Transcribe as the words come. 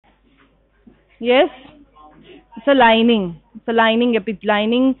Yes, it's a lining. It's a lining,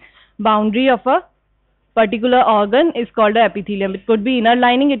 lining boundary of a particular organ is called a epithelium. It could be inner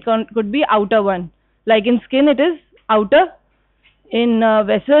lining, could be outer one. Like in skin, it is outer. In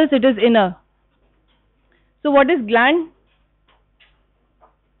vessels, it is inner. So what is gland?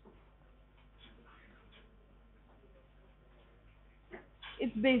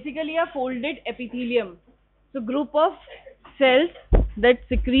 It's basically a folded epithelium. So group of cells that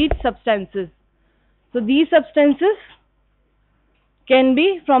secrete substances. So these substances can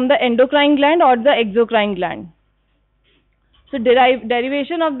be from the endocrine gland or the exocrine gland. So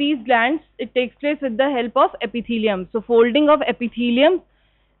derivation of these glands, it takes place with the help of epithelium. So folding of epithelium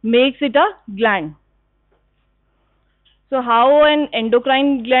makes it a gland. So how an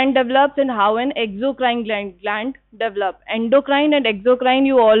endocrine gland develops and how an exocrine gland develop. Endocrine and exocrine,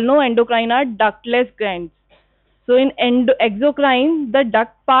 you all know endocrine are ductless glands. So in exocrine, the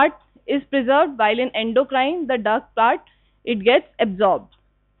duct part is preserved, while in endocrine, the duct part, it gets absorbed.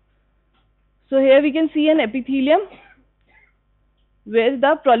 So here we can see an epithelium where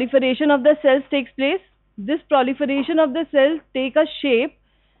the proliferation of the cells takes place. This proliferation of the cells take a shape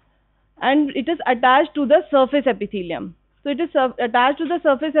and it is attached to the surface epithelium. So it is attached to the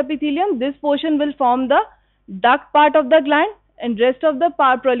surface epithelium. This portion will form the duct part of the gland, and rest of the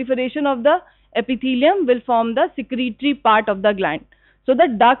proliferation of the epithelium will form the secretory part of the gland. So the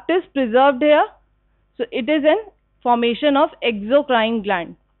duct is preserved here. So it is in formation of exocrine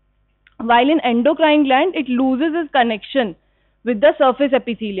gland. While in endocrine gland, it loses its connection with the surface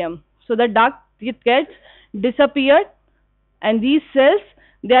epithelium. So the duct, it gets disappeared, and these cells,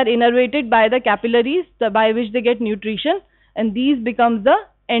 they are innervated by the capillaries by which they get nutrition, and these becomes the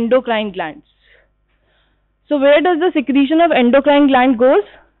endocrine glands. So where does the secretion of endocrine gland goes?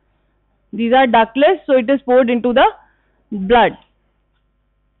 These are ductless, so it is poured into the blood.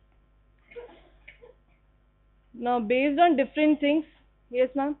 Now based on different things, yes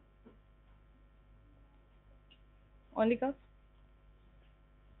ma'am? Only cup?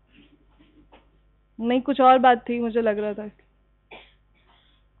 नहीं, कुछ और बात थी, मुझे लग रहा था.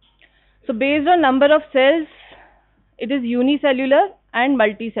 So based on number of cells, it is unicellular and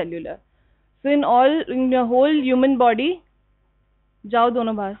multicellular. So in the whole human body, जाओ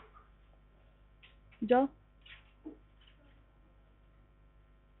दोनों बाहर, जाओ.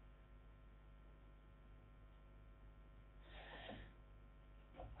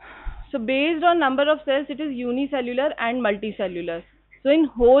 So based on number of cells, it is unicellular and multicellular. So in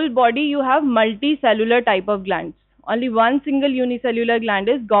whole body, you have multicellular type of glands. Only one single unicellular gland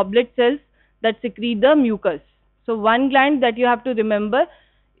is goblet cells that secrete the mucus. So one gland that you have to remember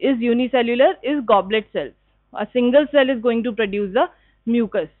is unicellular, is goblet cells. A single cell is going to produce the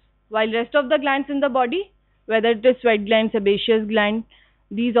mucus, while rest of the glands in the body, whether it is sweat gland, sebaceous gland,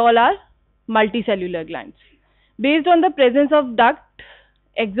 these all are multicellular glands. Based on the presence of duct,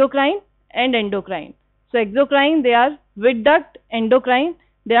 exocrine and endocrine. So exocrine, they are with duct, endocrine,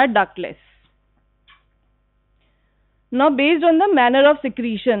 they are ductless. Now based on the manner of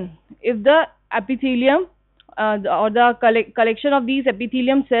secretion, if the epithelium or the collection of these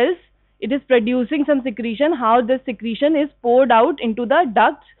epithelium cells, it is producing some secretion, how this secretion is poured out into the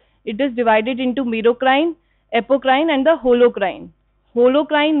ducts, it is divided into merocrine, apocrine and the holocrine.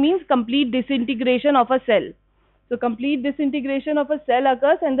 Holocrine means complete disintegration of a cell. So complete disintegration of a cell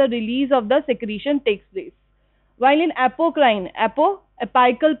occurs and the release of the secretion takes place. While in apocrine,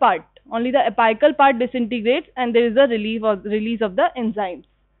 apical part, only the apical part disintegrates and there is a release of the enzymes.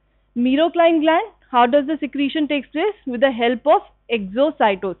 Merocrine gland, how does the secretion takes place? With the help of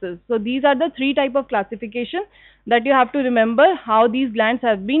exocytosis. So these are the three type of classification that you have to remember, how these glands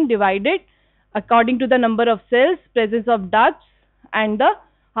have been divided according to the number of cells, presence of ducts and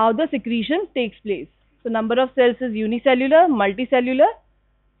how the secretion takes place. So number of cells is unicellular, multicellular,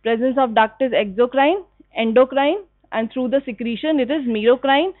 presence of duct is exocrine, endocrine, and through the secretion it is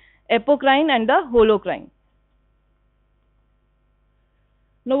merocrine, apocrine and the holocrine.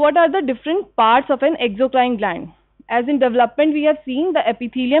 Now what are the different parts of an exocrine gland? As in development we have seen the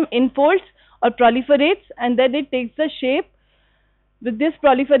epithelium infolds or proliferates and then it takes the shape. With this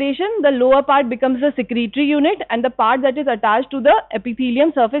proliferation, the lower part becomes the secretory unit and the part that is attached to the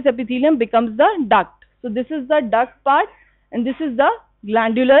epithelium, surface epithelium, becomes the duct. So this is the duct part and this is the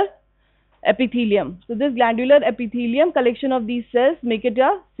glandular epithelium. So this glandular epithelium, collection of these cells, make it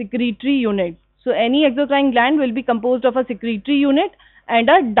a secretory unit. So any exocrine gland will be composed of a secretory unit and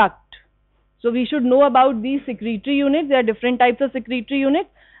a duct. So we should know about these secretory units. There are different types of secretory units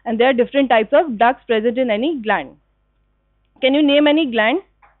and there are different types of ducts present in any gland. Can you name any gland?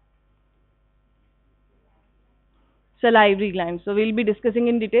 salivary glands. So we'll be discussing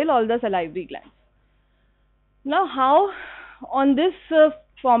in detail all the salivary glands. Now, how on this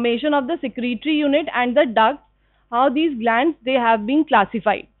formation of the secretory unit and the duct, how these glands they have been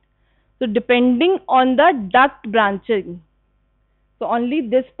classified. So depending on the duct branching, so only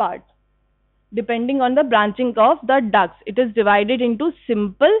this part, depending on the branching of the ducts, it is divided into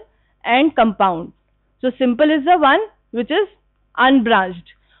simple and compound. So simple is the one which is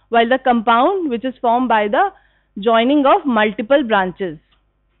unbranched, while the compound which is formed by the joining of multiple branches.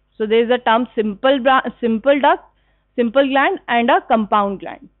 So there is a term simple duct, simple gland and a compound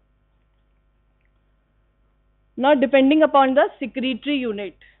gland. Now depending upon the secretory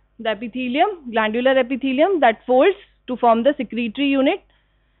unit, the epithelium, glandular epithelium that folds to form the secretory unit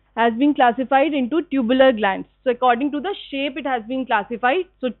has been classified into tubular glands. So according to the shape it has been classified.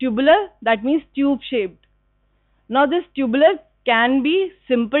 So tubular, that means tube shaped. Now this tubular can be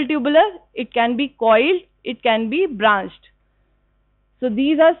simple tubular, it can be coiled, it can be branched. So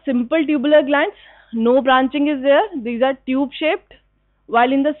these are simple tubular glands, no branching is there, these are tube shaped,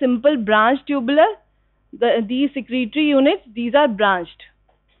 while in the simple branched tubular, these secretory units, these are branched.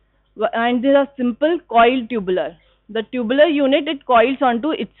 And these are simple coiled tubular. The tubular unit, it coils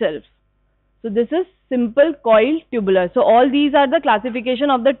onto itself. So this is simple coiled tubular. So all these are the classification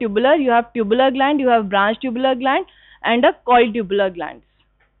of the tubular. You have tubular gland, you have branched tubular gland and a coiled tubular glands.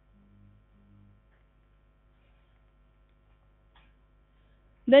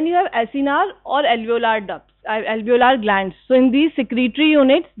 Then you have acinar or alveolar ducts, alveolar glands. So in these secretory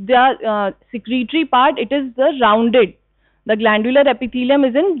units, the secretory part, it is the rounded. The glandular epithelium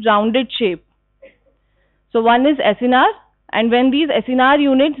is in rounded shape. So one is acinar, and when these acinar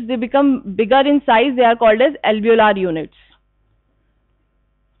units they become bigger in size, they are called as alveolar units.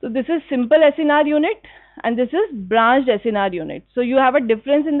 So this is simple acinar unit and this is branched acinar unit. So you have a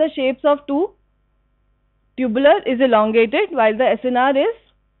difference in the shapes of two. Tubular is elongated while the acinar is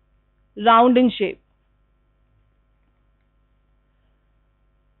round in shape.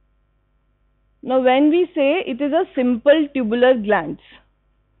 Now when we say it is a simple tubular glands,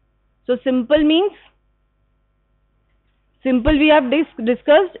 so simple means, simple we have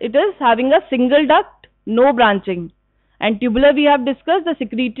discussed, it is having a single duct, no branching, and tubular we have discussed, the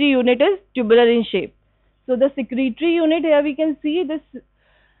secretory unit is tubular in shape. So the secretory unit, here we can see this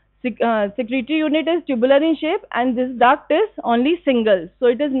secretory unit is tubular in shape and this duct is only single, so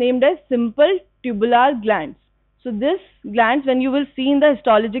it is named as simple tubular glands. So this glands, when you will see in the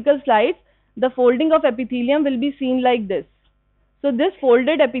histological slides, the folding of epithelium will be seen like this. So this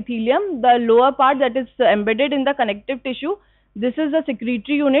folded epithelium, the lower part that is embedded in the connective tissue, this is the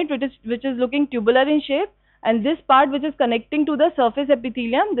secretory unit which is looking tubular in shape, and this part which is connecting to the surface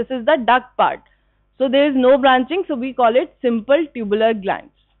epithelium, this is the duct part. So there is no branching, so we call it simple tubular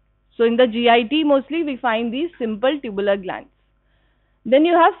glands. So in the GIT mostly we find these simple tubular glands. Then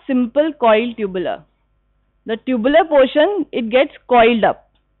you have simple coiled tubular. The tubular portion, it gets coiled up.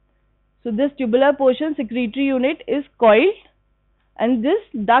 So this tubular portion, secretory unit is coiled, and this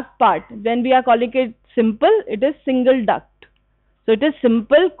duct part, when we are calling it simple, it is single duct. So it is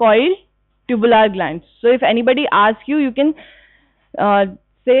simple coiled tubular glands. So if anybody asks you, you can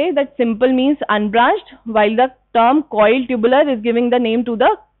say that simple means unbranched, while the term coiled tubular is giving the name to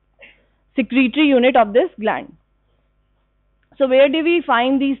the secretory unit of this gland. So where do we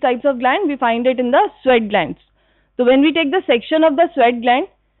find these types of glands? We find it in the sweat glands. So when we take the section of the sweat gland,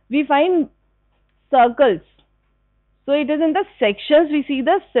 we find circles. So it is in the sections we see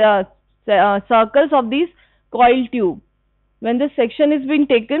the circles of these coiled tube. When this section is being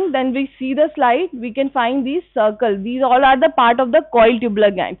taken, then we see the slide, we can find these circles. These all are the part of the coiled tubular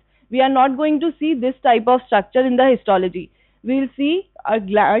glands. We are not going to see this type of structure in the histology. We will see a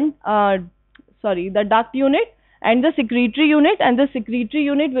gland, the duct unit and the secretory unit, and the secretory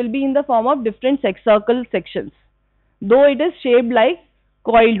unit will be in the form of different circle sections, though it is shaped like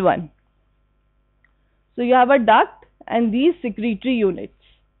coiled one. So you have a duct and these secretory units.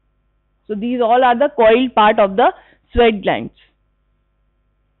 So these all are the coiled part of the sweat glands.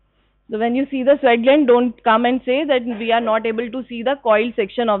 So when you see the sweat gland, don't come and say that we are not able to see the coiled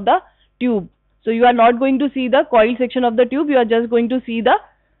section of the tube. So you are not going to see the coiled section of the tube, you are just going to see the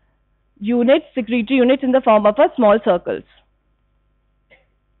units, secretory units in the form of a small circles.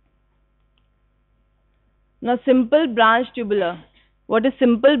 Now simple branched tubular. What is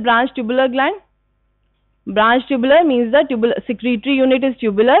simple branched tubular gland? Branched tubular means the secretory unit is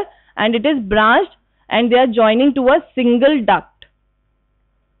tubular and it is branched and they are joining to a single duct.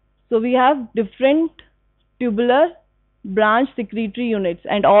 So we have different tubular branched secretory units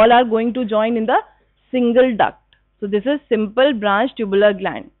and all are going to join in the single duct. So this is simple branched tubular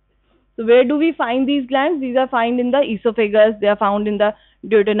gland. So where do we find these glands? These are found in the esophagus, they are found in the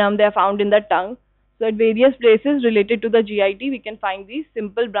duodenum, they are found in the tongue. So at various places related to the GIT, we can find these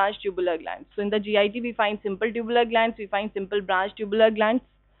simple branch tubular glands. So in the GIT, we find simple tubular glands, we find simple branch tubular glands.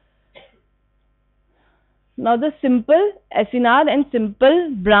 Now the simple acinar and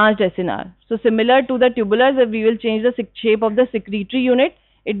simple branched acinar. So similar to the tubulars, if we will change the shape of the secretory unit,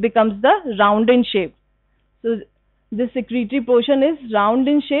 it becomes the round in shape. So this secretory portion is round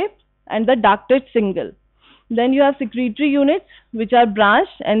in shape and the duct is single. Then you have secretory units which are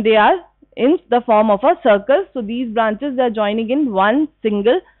branched and they are in the form of a circle. So these branches are joining in one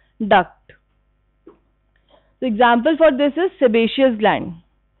single duct. So example for this is sebaceous gland.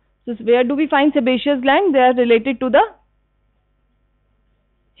 So where do we find sebaceous gland? They are related to the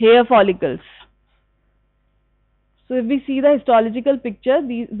hair follicles. So if we see the histological picture,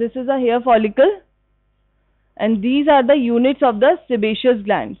 this is a hair follicle and these are the units of the sebaceous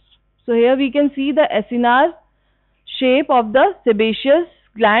glands. So here we can see the acinar shape of the sebaceous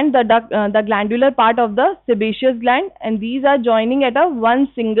gland, the glandular part of the sebaceous gland, and these are joining at a one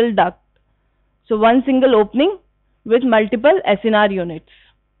single duct. So one single opening with multiple acinar units.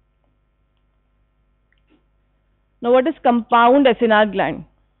 Now what is compound acinar gland?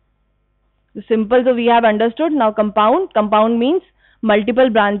 The simple, so we have understood. Now compound. Compound means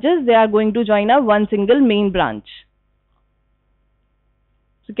multiple branches. They are going to join a one single main branch.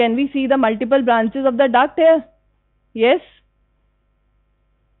 So can we see the multiple branches of the duct here? Yes.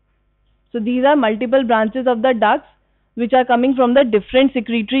 So these are multiple branches of the ducts which are coming from the different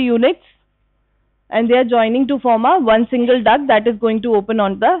secretory units and they are joining to form a one single duct that is going to open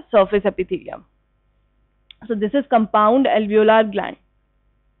on the surface epithelium. So this is compound alveolar gland.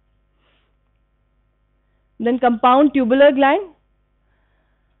 Then compound tubular gland.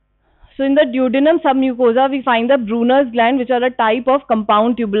 So in the duodenum submucosa, we find the Brunner's gland, which are a type of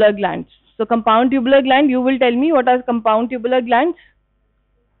compound tubular glands. So compound tubular gland, you will tell me what are compound tubular glands?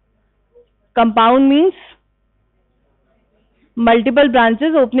 Compound means multiple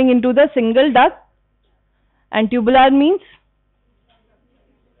branches opening into the single duct, and tubular means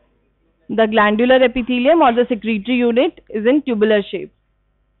the glandular epithelium or the secretory unit is in tubular shape.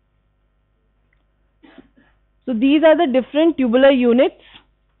 So these are the different tubular units,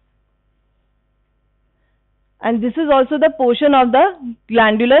 and this is also the portion of the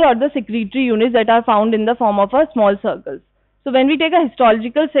glandular or the secretory units that are found in the form of a small circles. So when we take a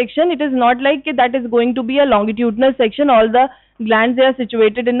histological section, it is not like that is going to be a longitudinal section. All the glands, they are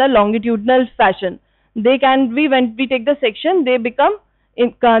situated in the longitudinal fashion. They can be, when we take the section, they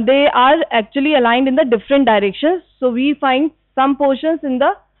are actually aligned in the different directions. So we find some portions in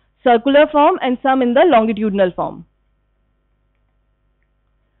the circular form and some in the longitudinal form.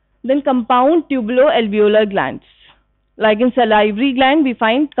 Then compound tubulo-alveolar glands. Like in salivary gland, we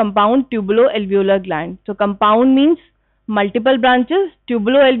find compound tubulo-alveolar gland. So compound means multiple branches.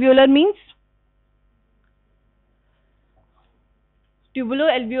 Tubulo-alveolar means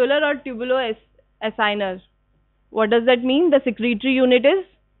tubulo-alveolar or tubulo-acinar. What does that mean? The secretory unit is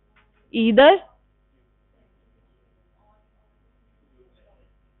either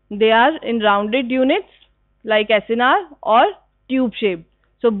they are in rounded units like acinar or tube shaped.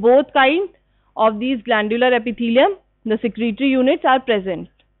 So both kinds of these glandular epithelium, the secretory units are present.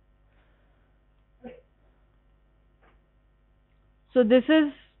 So this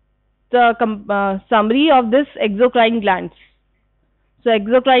is the summary of this exocrine glands. So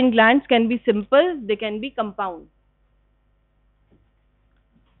exocrine glands can be simple, they can be compound.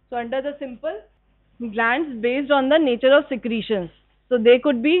 So under the simple, glands based on the nature of secretions. So they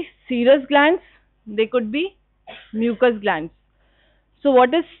could be serous glands, they could be mucus glands. So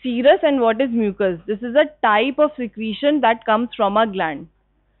what is serous and what is mucus? This is a type of secretion that comes from a gland.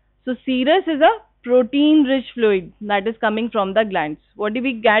 So serous is a protein-rich fluid that is coming from the glands. What do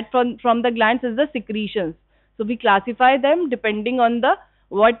we get from the glands is the secretions. So we classify them depending on the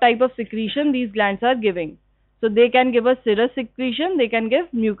what type of secretion these glands are giving. So they can give a serous secretion, they can give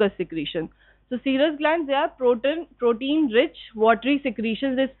mucus secretion. So serous glands, they are protein-rich watery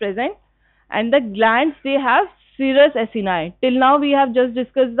secretions is present, and the glands, they have serous acini. Till now we have just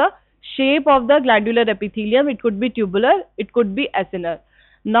discussed the shape of the glandular epithelium. It could be tubular, it could be acinar.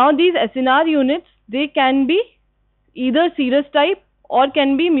 Now these acinar units, they can be either serous type or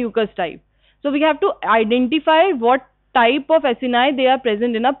can be mucus type. So we have to identify what type of acini they are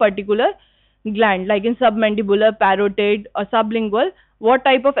present in a particular gland, like in submandibular, parotid or sublingual, what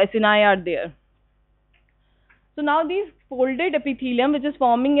type of acini are there. So now these folded epithelium which is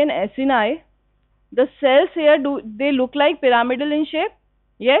forming an acini, the cells here, they look like pyramidal in shape?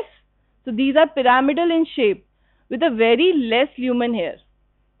 Yes. So these are pyramidal in shape with a very less lumen here.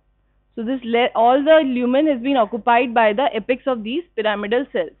 So this all the lumen has been occupied by the apex of these pyramidal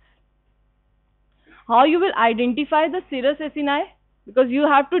cells. How you will identify the serous acini? Because you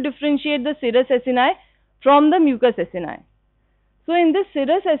have to differentiate the serous acini from the mucous acini. So in this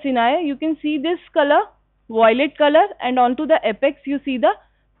serous acini, you can see this color, violet color, and onto the apex you see the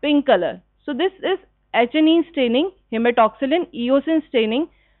pink color. So this is H&E staining, hematoxylin eosin staining,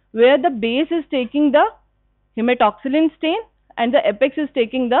 where the base is taking the hematoxylin stain and the apex is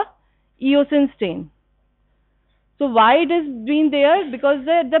taking the eosin stain. So why it is been there? Because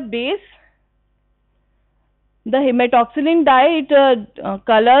the base, the hematoxylin dye, it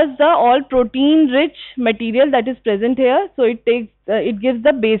colors the all protein rich material that is present here. So it gives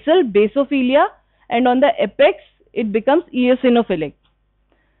the basal basophilia, and on the apex it becomes eosinophilic.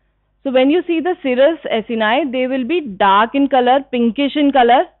 So when you see the serous acini, they will be dark in color, pinkish in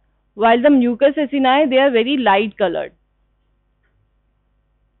color, while the mucous acini, they are very light colored.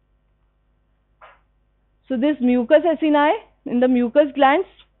 So this mucous acini in the mucous glands,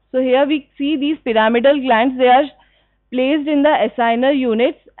 so here we see these pyramidal glands, they are placed in the acinar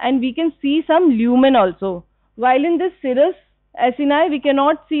units, and we can see some lumen also. While in this serous acini, we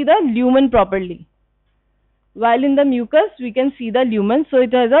cannot see the lumen properly. While in the mucus, we can see the lumen. So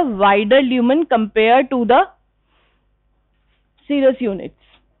it has a wider lumen compared to the serous units.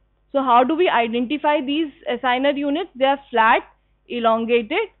 So how do we identify these acinar units? They are flat,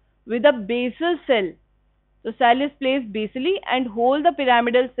 elongated with a basal cell. So cell is placed basally and whole the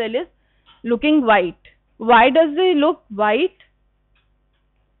pyramidal cell is looking white. Why does they look white?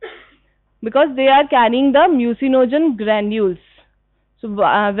 Because they are carrying the mucinogen granules. So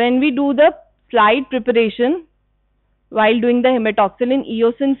when we do the slide preparation, while doing the hematoxylin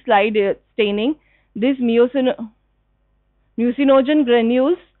eosin slide staining, this mucinogen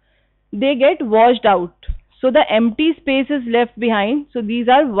granules, they get washed out. So the empty space is left behind. So these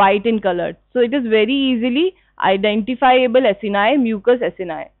are white in color. So it is very easily identifiable acini, mucous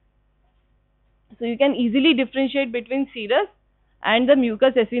acini. So you can easily differentiate between serous and the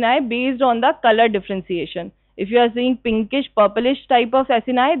mucous acini based on the color differentiation. If you are seeing pinkish, purplish type of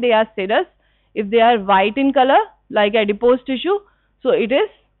acini, they are serous. If they are white in color, like adipose tissue, so it is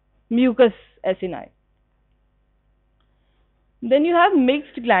mucous acini. Then you have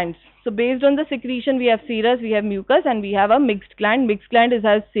mixed glands. So based on the secretion, we have serous, we have mucus, and we have a mixed gland. Mixed gland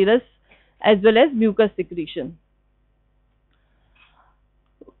has serous as well as mucus secretion.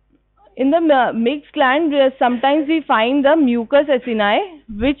 In the mixed gland, sometimes we find the mucous acini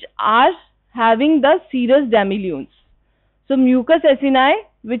which are having the serous demilunes. So mucous acini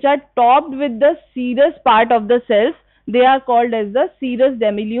which are topped with the serous part of the cells, they are called as the serous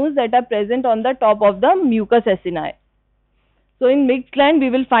demilunes that are present on the top of the mucous acini. So in mixed gland, we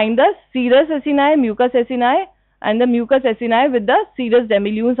will find the serous acini, mucous acini, and the mucous acini with the serous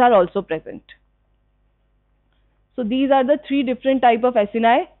demilunes are also present. So these are the three different type of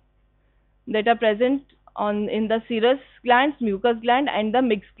acini that are present in the serous glands, mucous gland, and the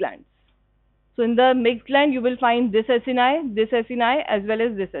mixed glands. So in the mixed gland, you will find this acini, as well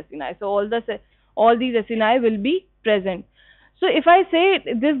as this acini. So all these acini will be present. So if I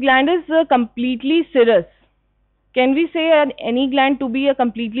say this gland is completely serous, can we say any gland to be a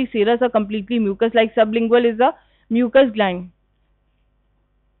completely serous or completely mucous? Like sublingual is a mucous gland.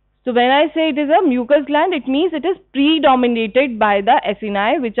 So when I say it is a mucous gland, it means it is predominated by the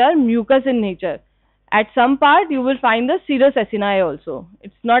acini which are mucous in nature. At some part you will find the serous acini also.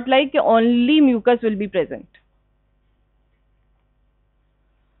 It's not like only mucus will be present.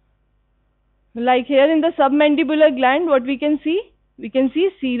 Like here in the submandibular gland, what we can see? We can see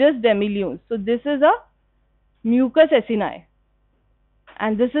serous demilunes. So this is a mucous acini.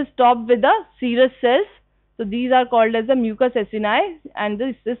 And this is topped with the serous cells. So these are called as the mucous acini, and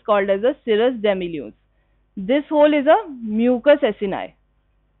this is called as the serous demilunes. This whole is a mucous acini.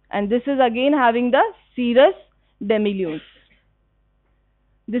 And this is again having the serous demilunes.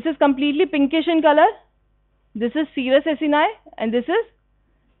 This is completely pinkish in color. This is serous acini, and this is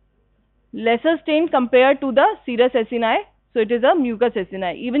lesser stained compared to the serous acini. So it is a mucous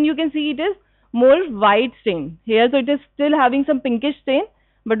acini. Even you can see it is more white stain. Here so it is still having some pinkish stain,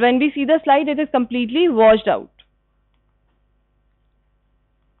 but when we see the slide, it is completely washed out.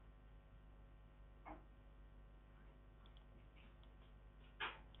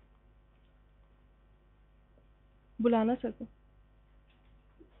 Bulana sir ko.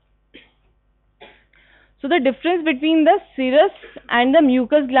 So the difference between the serous and the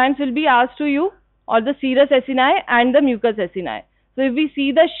mucous glands will be asked to you, or the serous acini and the mucous acini. So if we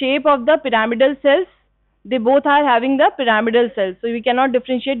see the shape of the pyramidal cells, they both are having the pyramidal cells. So we cannot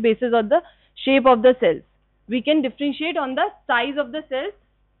differentiate basis on the shape of the cells. We can differentiate on the size of the cells.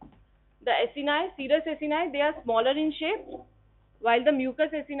 The acini, serous acini, they are smaller in shape, while the mucous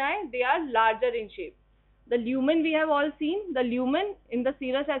acini, they are larger in shape. The lumen we have all seen, the lumen in the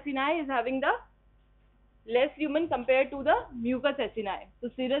serous acini is having the less lumen compared to the mucous acini. So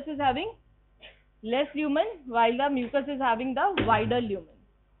serous is having less lumen while the mucus is having the wider lumen.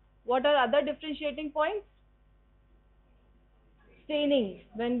 What are other differentiating points? Staining.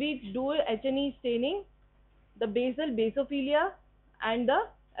 When we do H&E staining, the basal basophilia and the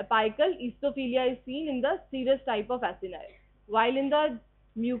apical eastophilia is seen in the serous type of acini. While in the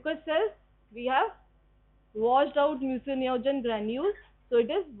mucous cells, we have washed out mucinogen granules. So it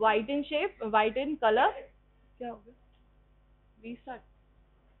is white in shape, white in color. Restart.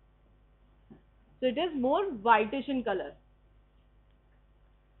 So it is more whitish in color.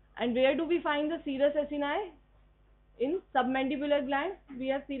 And where do we find the serous acini? In submandibular gland, we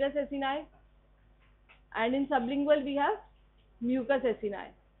have serous acini. And in sublingual, we have mucous acini.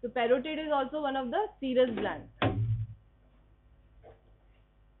 So parotid is also one of the serous glands.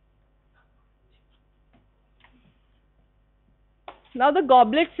 Now the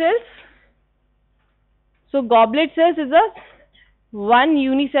goblet cells. So goblet cells is a one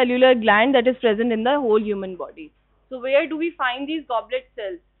unicellular gland that is present in the whole human body. So where do we find these goblet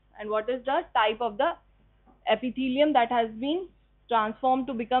cells, and what is the type of the epithelium that has been transformed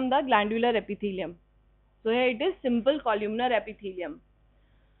to become the glandular epithelium? So here it is simple columnar epithelium.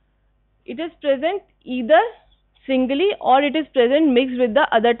 It is present either singly or it is present mixed with the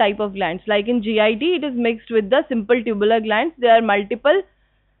other type of glands. Like in GIT, it is mixed with the simple tubular glands. There are multiple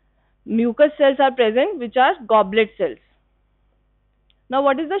mucous cells are present which are goblet cells. Now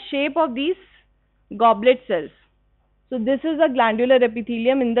what is the shape of these goblet cells? So this is the glandular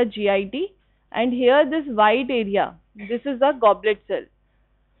epithelium in the GIT, and here this white area, this is the goblet cell.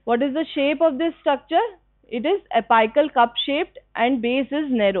 What is the shape of this structure? It is apical cup shaped and base is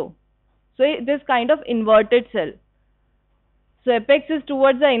narrow. So it is kind of inverted cell. So apex is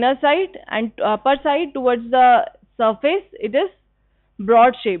towards the inner side and upper side towards the surface, it is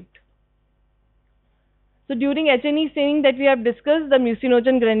broad shaped. So during H&E staining that we have discussed, the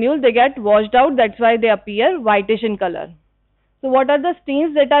mucinogen granules, they get washed out, that's why they appear whitish in color. So what are the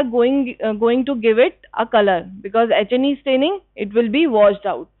stains that are going to give it a color? Because H&E staining, it will be washed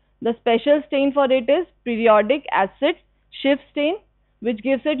out. The special stain for it is periodic acid shift stain, which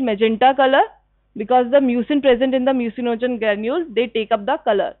gives it magenta color, because the mucin present in the mucinogen granules, they take up the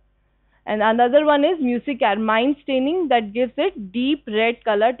color. And another one is mucicarmine staining that gives it deep red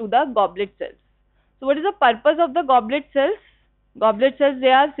color to the goblet cells. So what is the purpose of the goblet cells? Goblet cells,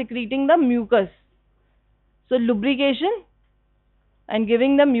 they are secreting the mucus. So lubrication and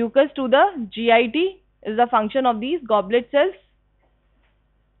giving the mucus to the GIT is the function of these goblet cells.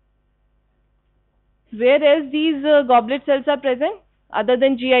 Where else these goblet cells are present other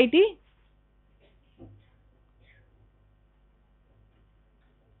than GIT?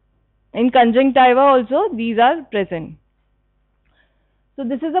 In conjunctiva also these are present. So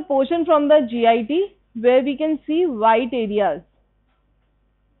this is a portion from the GIT where we can see white areas.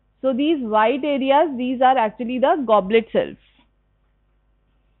 So these white areas, these are actually the goblet cells.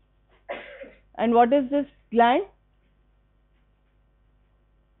 And what is this gland?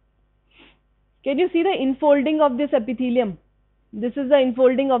 Can you see the infolding of this epithelium? This is the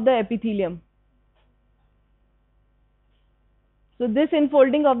infolding of the epithelium. So this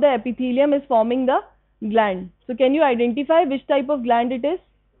infolding of the epithelium is forming the gland. So can you identify which type of gland it is?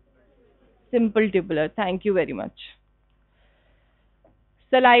 Simple tubular. Thank you very much.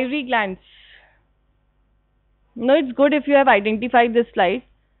 Salivary glands. No, it's good if you have identified this slide,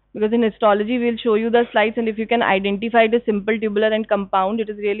 because in histology we will show you the slides, and if you can identify the simple tubular and compound, it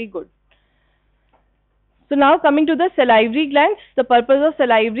is really good. So now coming to the salivary glands, the purpose of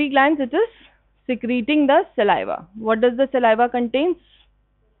salivary glands, it is secreting the saliva. What does the saliva contain?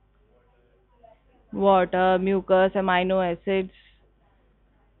 Water, mucus, amino acids.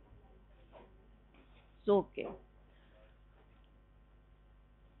 So, okay.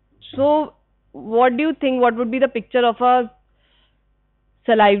 So what do you think, what would be the picture of a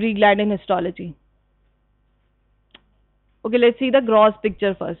salivary gland in histology? Okay, let's see the gross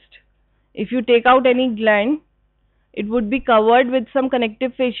picture first. If you take out any gland, it would be covered with some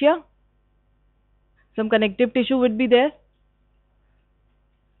connective fascia. Some connective tissue would be there.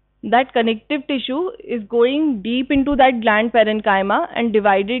 That connective tissue is going deep into that gland parenchyma and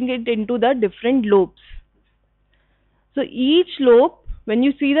dividing it into the different lobes. So each lobe, when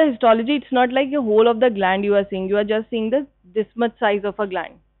you see the histology, it's not like the whole of the gland you are seeing. You are just seeing this much size of a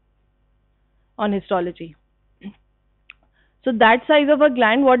gland on histology. So that size of a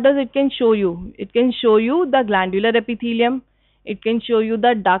gland, what does it can show you? It can show you the glandular epithelium. It can show you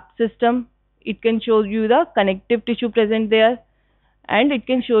the duct system. It can show you the connective tissue present there, and it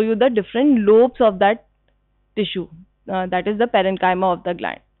can show you the different lobes of that tissue. That is the parenchyma of the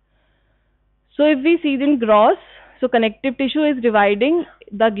gland. So if we see in gross, so connective tissue is dividing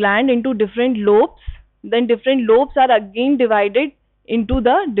the gland into different lobes. Then different lobes are again divided into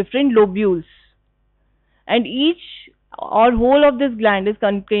the different lobules. And each or whole of this gland is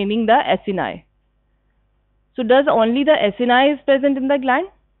containing the acini. So does only the acini is present in the gland?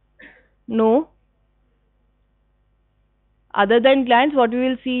 No. Other than glands, what we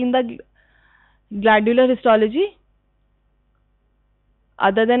will see in the glandular histology?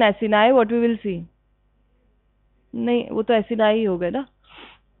 Other than acini, what we will see? नहीं, वो तो acini ही हो गए ना.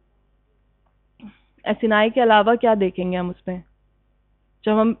 acini के अलावा क्या देखेंगे हम उसमें?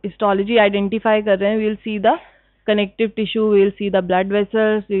 जब हम histology identify कर रहे हैं, we will see the connective tissue, we will see the blood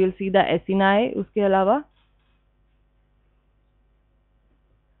vessels, we will see the acini. उसके अलावा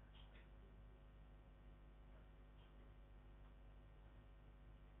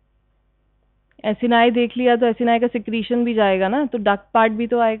acini देख लिया तो acini का secretion भी जाएगा ना, तो duct part भी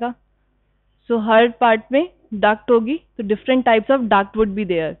तो आएगा. So हर part में duct होगी, तो different types of duct would be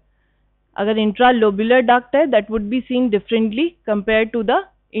there. अगर intralobular duct है, that would be seen differently compared to the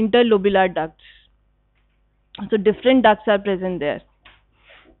interlobular ducts. So different ducts are present there.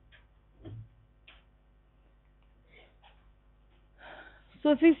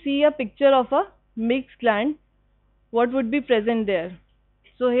 So if we see a picture of a mixed gland, what would be present there?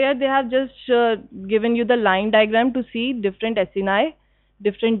 So here they have just given you the line diagram to see different acini,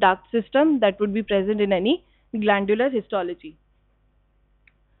 different duct system that would be present in any glandular histology.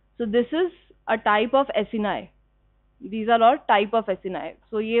 So this is a type of acini. These are all type of acini.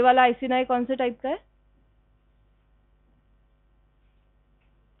 So ये वाला acini कौन से type का है?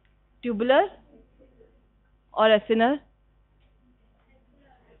 Tubular or acinar?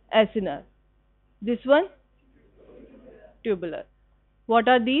 Acinar. This one? Tubular. What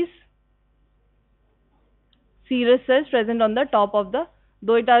are these? Serous cells present on the top of the,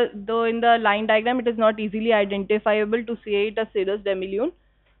 though in the line diagram it is not easily identifiable to say it as serous demilune.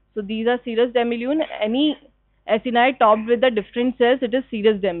 So these are serous demilune. Any acini topped with the different cells, it is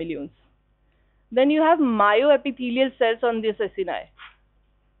serous demilunes. Then you have myoepithelial cells on this acini.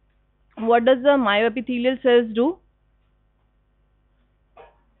 What does the myoepithelial cells do?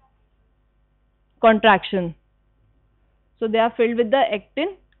 Contraction. So they are filled with the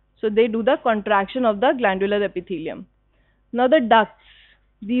actin. So they do the contraction of the glandular epithelium. Now the ducts.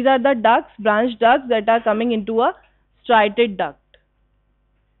 These are the ducts, branch ducts that are coming into a striated duct.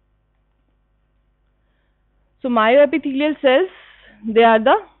 So myoepithelial cells, they are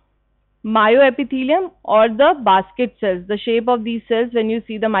the myoepithelium or the basket cells. The shape of these cells, when you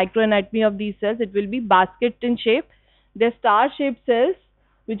see the microanatomy of these cells, it will be basket in shape. They are star-shaped cells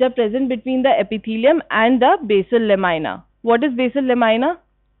which are present between the epithelium and the basal lamina. What is basal lamina?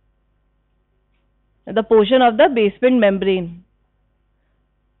 The portion of the basement membrane.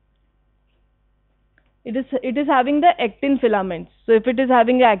 It is having the actin filaments. So if it is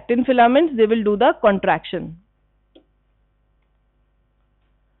having the actin filaments, they will do the contraction.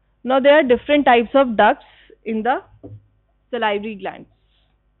 Now there are different types of ducts in the salivary glands.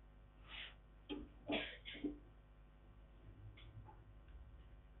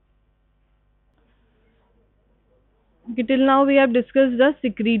 Okay, till now we have discussed the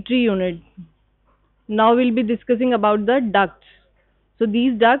secretory unit. Now we will be discussing about the ducts. So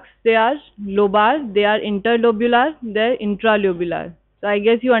these ducts, they are lobar, they are interlobular, they are intralobular. So I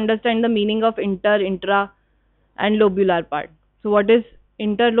guess you understand the meaning of intra and lobular part. So what is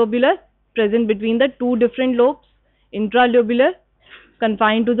interlobular? Present between the two different lobes. Intralobular,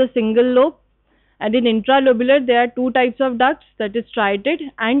 confined to the single lobe. And in intralobular, there are two types of ducts, that is striated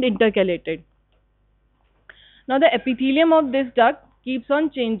and intercalated. Now the epithelium of this duct keeps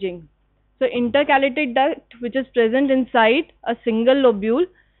on changing. So intercalated duct, which is present inside a single lobule,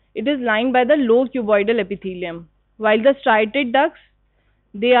 it is lined by the low cuboidal epithelium. While the striated ducts,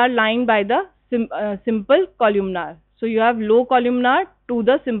 they are lined by the simple columnar. So you have low columnar to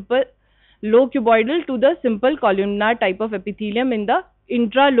the simple, low cuboidal to the simple columnar type of epithelium in the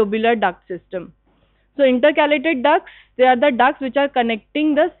intralobular duct system. So intercalated ducts, they are the ducts which are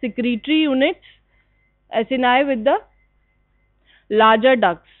connecting the secretory units, acini, with the larger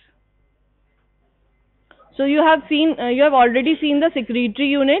ducts. So you have already seen the secretory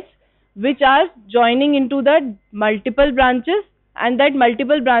units which are joining into the multiple branches, and that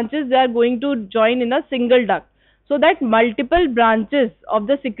multiple branches, they are going to join in a single duct. So that multiple branches of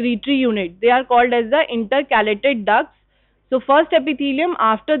the secretory unit, they are called as the intercalated ducts. So first epithelium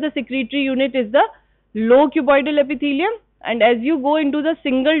after the secretory unit is the low cuboidal epithelium, And as you go into the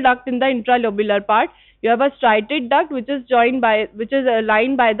single duct in the intralobular part, you have a striated duct which is lined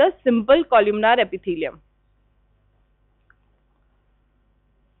by the simple columnar epithelium.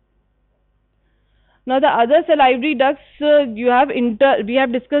 Now the other salivary ducts, we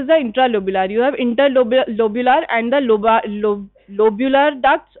have discussed the intralobular. You have interlobular and the lobular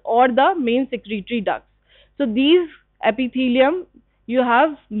ducts or the main secretory ducts. So these epithelium, you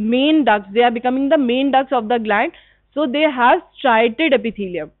have main ducts. They are becoming the main ducts of the gland. So they have striated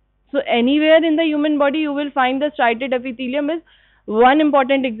epithelium. So anywhere in the human body you will find the striated epithelium. Is one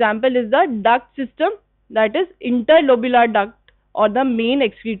important example is the duct system, that is interlobular duct or the main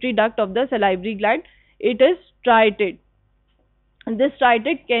excretory duct of the salivary gland. It is striated. And this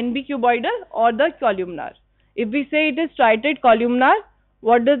striated can be cuboidal or the columnar. If we say it is striated columnar,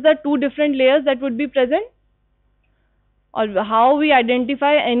 what is the two different layers that would be present? Or how we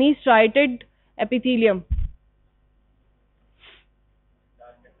identify any striated epithelium?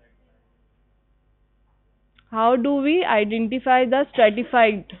 How do we identify the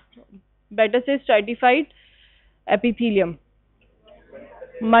stratified, better say stratified epithelium?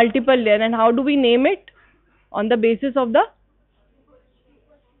 Multiple layer. And how do we name it? On the basis of the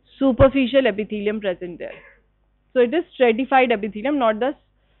superficial epithelium present there. So it is stratified epithelium, not the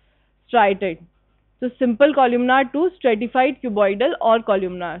striated. So simple columnar to stratified cuboidal or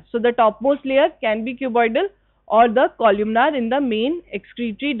columnar. So the topmost layer can be cuboidal or the columnar in the main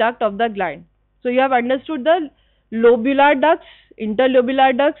excretory duct of the gland. So you have understood the lobular ducts,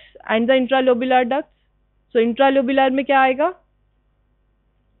 interlobular ducts and the intralobular ducts. So intralobular में क्या आएगा?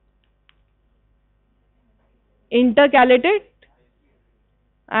 Intercalated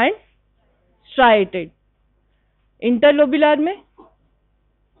and striated. Interlobular में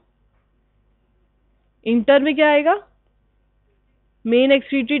inter में क्या आएगा? Main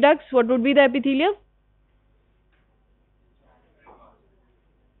excretory ducts. What would be the epithelium?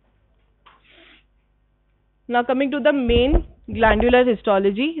 Now coming to the main glandular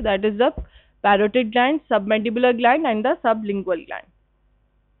histology, that is the parotid gland, submandibular gland and the sublingual gland.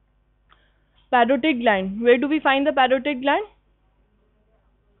 Parotid gland. Where do we find the parotid gland?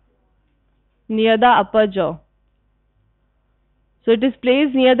 Near the upper jaw. So it is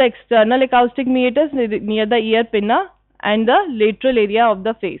placed near the external acoustic meatus, near the ear pinna and the lateral area of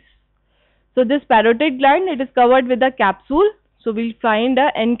the face. So this parotid gland, it is covered with a capsule. So we'll find a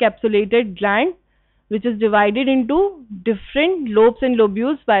encapsulated gland which is divided into different lobes and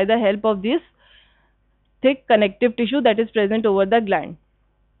lobules by the help of this thick connective tissue that is present over the gland.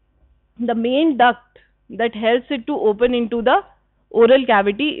 The main duct that helps it to open into the oral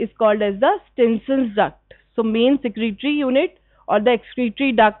cavity is called as the Stenson's duct. So main secretory unit or the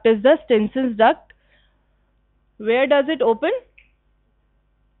excretory duct is the Stenson's duct. Where does it open?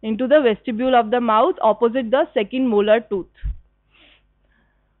 Into the vestibule of the mouth opposite the second molar tooth.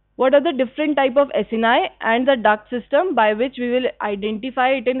 What are the different type of acini and the duct system by which we will identify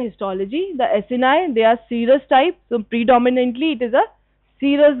it in histology? The acini, they are serous type. So predominantly it is a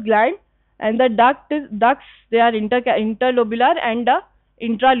serous gland, and the ducts, they are interlobular and the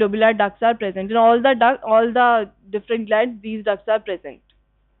intralobular ducts are present. In all the different glands, these ducts are present.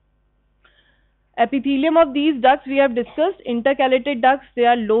 Epithelium of these ducts we have discussed. Intercalated ducts, they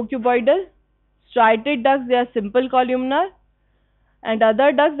are low cuboidal. Striated ducts, they are simple columnar. And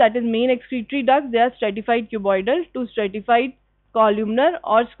other ducts, that is main excretory ducts, they are stratified cuboidal to stratified columnar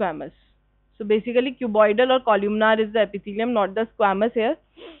or squamous. So basically cuboidal or columnar is the epithelium, not the squamous here.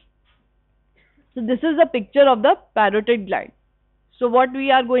 So this is a picture of the parotid gland. So what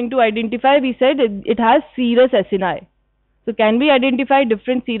we are going to identify, we said it has serous acini. So can we identify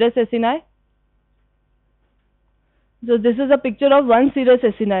different serous acini? So this is a picture of one serous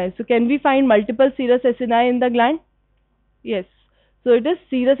acini. So can we find multiple serous acini in the gland? Yes. So it is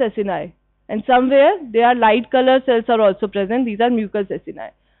serous acini. And somewhere there are light color cells are also present. These are mucous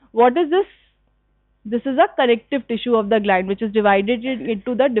acini. What is this? This is a connective tissue of the gland which is divided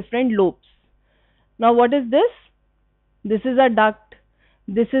into the different lobes. Now what is this? This is a duct.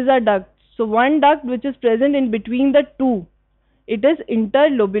 This is a duct. So one duct which is present in between the two, it is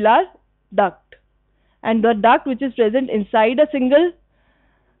interlobular duct. And the duct which is present inside a single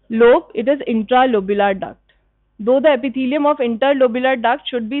lobe, it is intralobular duct. Though the epithelium of interlobular duct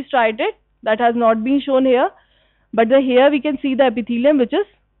should be striated, that has not been shown here. But here we can see the epithelium which is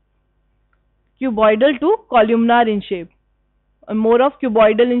cuboidal to columnar in shape. More of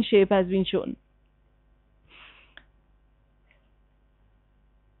cuboidal in shape has been shown.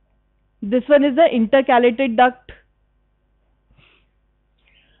 This one is the intercalated duct.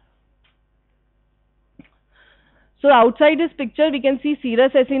 So outside this picture we can see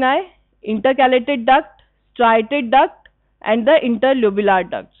serous acini, intercalated duct, striated duct, and the interlobular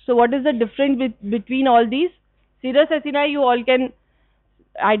duct. So what is the difference between all these? Serous acini you all can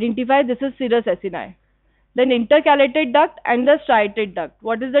identify. This is serous acini. Then intercalated duct and the striated duct.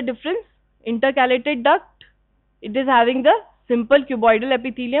 What is the difference? Intercalated duct, it is having the simple cuboidal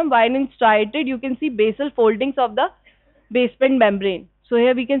epithelium, while in striated you can see basal foldings of the basement membrane. So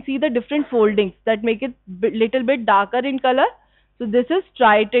here we can see the different foldings that make it little bit darker in color. So this is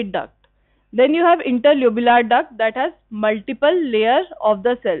striated duct. Then you have interlobular duct that has multiple layers of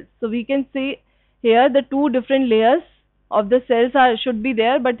the cells. So we can see here the two different layers of the cells should be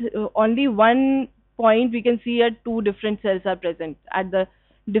there, but only one point we can see here two different cells are present at the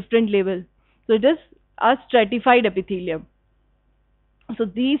different level. So it is a stratified epithelium. So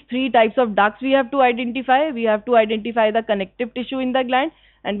these three types of ducts we have to identify. We have to identify the connective tissue in the gland,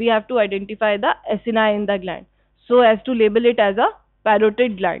 and we have to identify the acini in the gland, so as to label it as a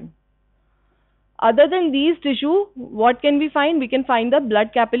parotid gland. Other than these tissue, what can we find? We can find the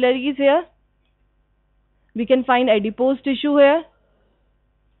blood capillaries here. We can find adipose tissue here.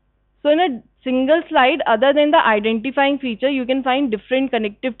 So in a single slide, other than the identifying feature, you can find different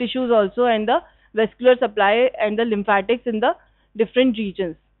connective tissues also, and the vascular supply and the lymphatics in the different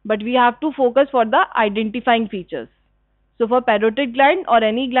regions. But we have to focus for the identifying features. So for parotid gland or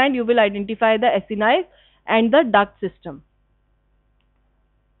any gland, you will identify the acini and the duct system.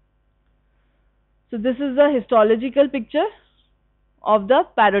 So this is the histological picture of the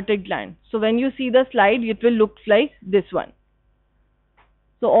parotid gland. So when you see the slide, it will look like this one.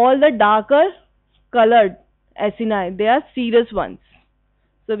 So all the darker colored acini, they are serous ones.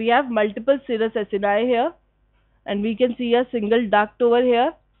 So we have multiple serous acini here, and we can see a single duct over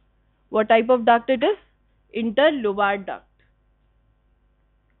here. What type of duct it is? Interlobar duct.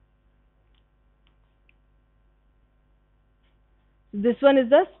 This one is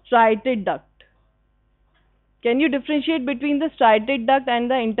the striated duct. Can you differentiate between the striated duct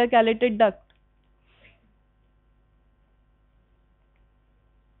and the intercalated duct?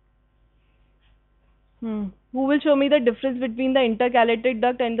 Who will show me the difference between the intercalated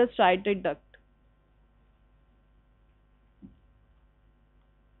duct and the striated duct?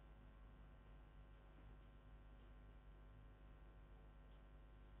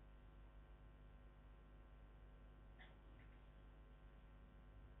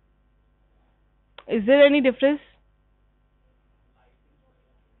 Is there any difference?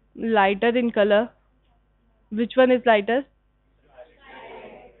 Lighter in color. Which one is lighter?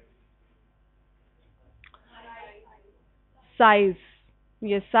 Size.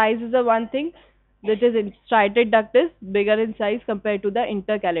 Yes, size is the one thing. That is, striated duct is bigger in size compared to the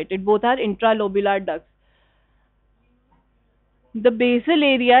intercalated. Both are intralobular ducts. The basal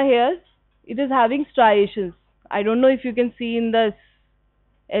area here, it is having striations. I don't know if you can see in the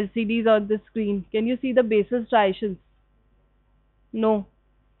LCDs on the screen. Can you see the basal striations? No.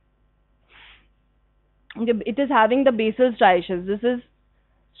 It is having the basal striations. This is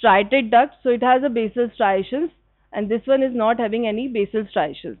striated duct, so it has a basal striations, and this one is not having any basal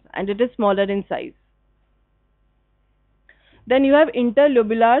striations, and it is smaller in size. Then you have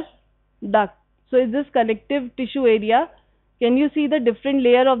interlobular duct. So is this connective tissue area. Can you see the different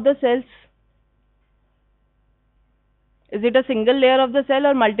layer of the cells? Is it a single layer of the cell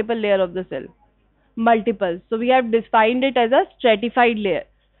or multiple layer of the cell? Multiple. So we have defined it as a stratified layer.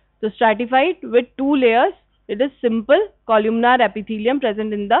 So stratified with two layers. It is simple columnar epithelium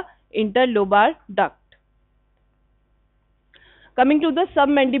present in the interlobar duct. Coming to the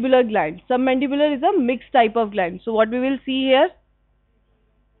submandibular gland. Submandibular is a mixed type of gland. So what we will see here.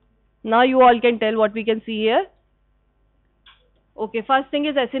 Now you all can tell what we can see here. Okay, first thing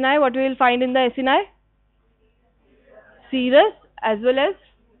is acini. What we will find in the acini? Serous as well as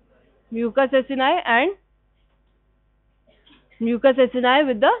mucus acini and mucus acini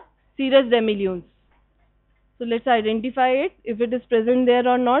with the serous demilunes. So let's identify it, if it is present there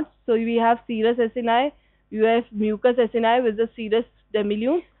or not. So we have serous acini, you have mucus acini with the serous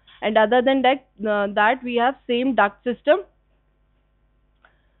demilunes, and other than that we have same duct system.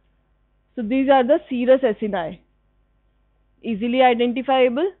 So these are the serous acini, easily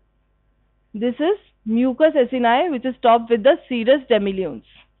identifiable. This is mucus acini, which is topped with the serous demilunes.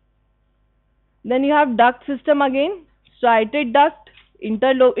 Then you have duct system again, striated duct,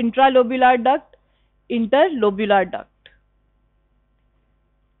 intralobular duct, interlobular duct.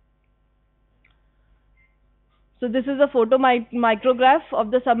 So this is a photo micrograph of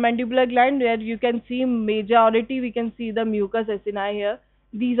the submandibular gland, where you can see majority, we can see the mucus acini here.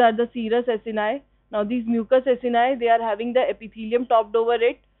 These are the serous acini. Now these mucus acini, they are having the epithelium topped over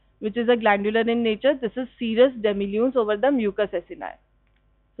it, which is a glandular in nature. This is serous demilunes over the mucus acini.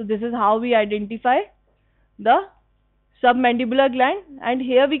 So this is how we identify the submandibular gland, and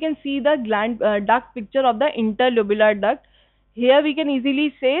here we can see the gland duct picture of the interlobular duct. Here we can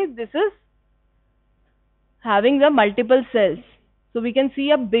easily say this is having the multiple cells. So we can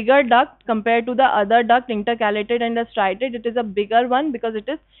see a bigger duct compared to the other duct, intercalated and the striated. It is a bigger one because it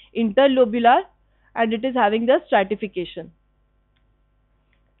is interlobular and it is having the stratification.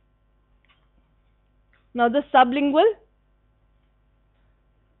 Now the sublingual.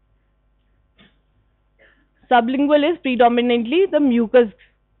 Sublingual is predominantly the mucus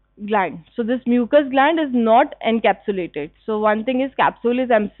gland. So this mucus gland is not encapsulated. So one thing is capsule is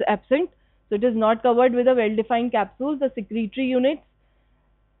absent. So it is not covered with a well-defined capsule. The secretory units,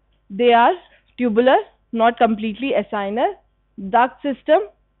 they are tubular, not completely acinar. Duct system,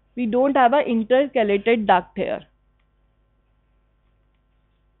 we don't have an intercalated duct here.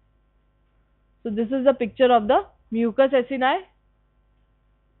 So this is a picture of the mucus acini,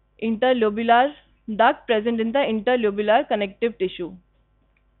 interlobular duct present in the interlobular connective tissue.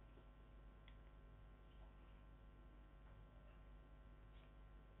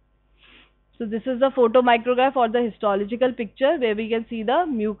 So this is the photomicrograph or the histological picture where we can see the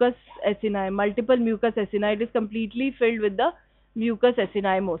mucus acini, multiple mucus acini. It is completely filled with the mucus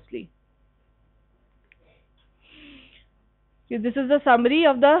acini mostly. Okay, this is the summary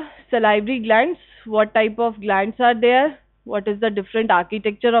of the salivary glands. What type of glands are there? What is the different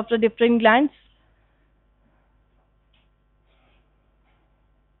architecture of the different glands?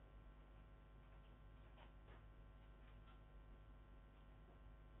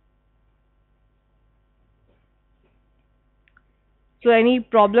 So any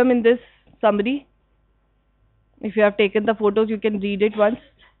problem in this summary? If you have taken the photos, you can read it once.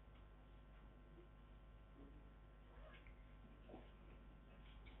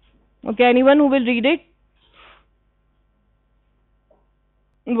 Okay, anyone who will read it?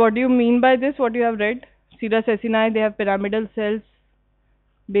 What do you mean by this? What you have read? Serous acini, they have pyramidal cells,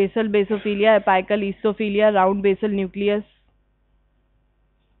 basal basophilia, apical oestophilia, round basal nucleus.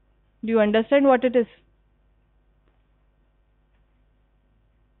 Do you understand what it is?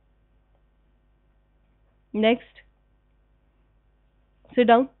 Next. Sit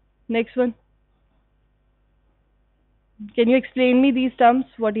down. Next one. Can you explain me these terms,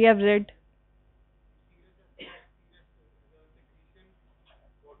 what you have read?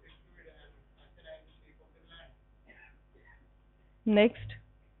 Next.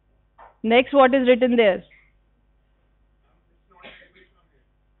 Next, what is written there?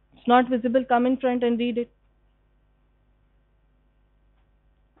 It's not visible. Come in front and read it.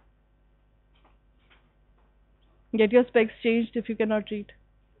 Get your specs changed if you cannot read.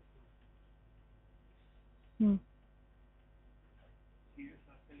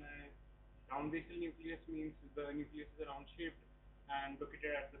 Round basal nucleus means the nucleus is round shaped and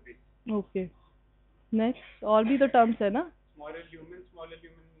located at the base. Okay. Next, और भी तो terms है ना? Smaller lumen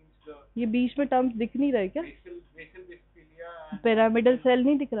means the. ये बीच में terms दिख नहीं रहे क्या? Basal basophilia and. Pyramidal cell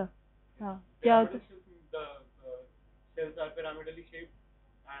नहीं दिख रहा? हाँ. क्या होता है? The cells are pyramidally shaped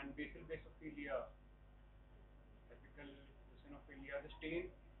and basal basophilia, apical eosinophilia, the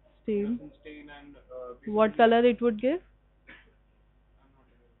stain and. What color it would give? I'm not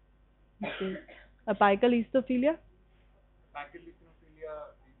aware. Okay. Apical oestophilia? Apical eosinophilia,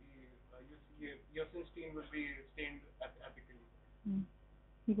 eosin stain will be stained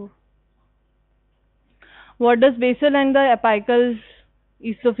apically. Go. What does basal and the apical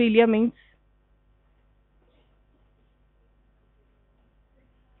oestophilia means?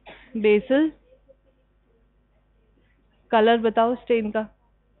 Basal color बताओ stain का.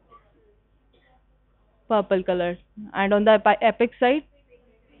 Purple color, and on the apex side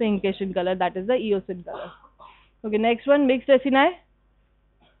pinkish in color, that is the eosin color. Okay, next one, mixed acini.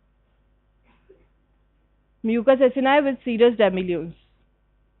 Mucus acini with serous demilunes.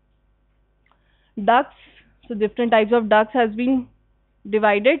 Ducts, so different types of ducts has been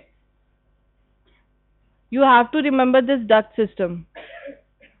divided. You have to remember this duct system.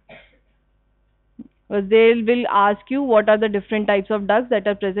 They will ask you what are the different types of ducts that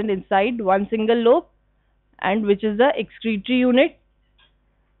are present inside one single lobe, and which is the excretory unit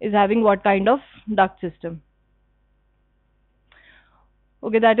is having what kind of duct system.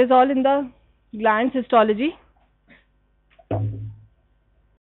 Okay, that is all in the glands histology.